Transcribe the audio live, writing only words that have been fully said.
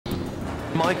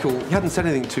Michael, he hadn't said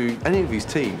anything to any of his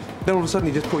team. Then all of a sudden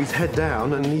he just put his head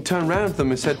down and he turned around to them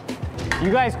and said,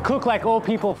 "You guys cook like old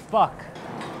people fuck."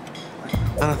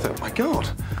 And I thought, my God,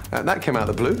 that came out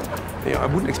of the blue. You know, I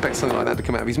wouldn't expect something like that to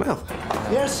come out of his mouth.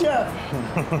 Yes, chef.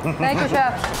 Thank you,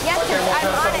 chef. Yes, chef.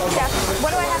 I'm on it, chef.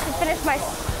 What do I have to finish my...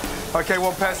 Okay,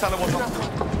 one pear salad, one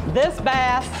top. This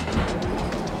bath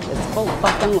is full of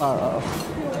fucking love.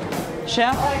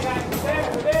 Chef,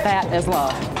 that is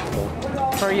love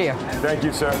for you. Thank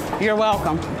you, sir. You're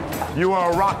welcome. You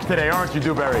are a rock today, aren't you,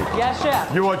 Dewberry? Yes,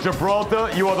 chef. You are Gibraltar.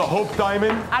 You are the Hope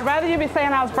Diamond. I'd rather you be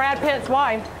saying I was Brad Pitt's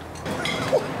wife.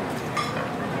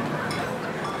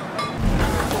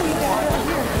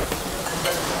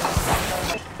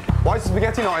 Why is the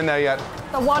spaghetti not in there yet?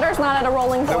 The water's not at a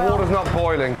rolling boil. The water's not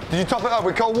boiling. Did you top it up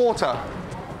with cold water?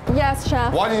 Yes,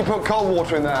 chef. Why did you put cold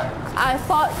water in there? I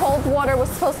thought cold water was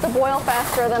supposed to boil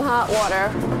faster than hot water.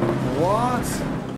 What?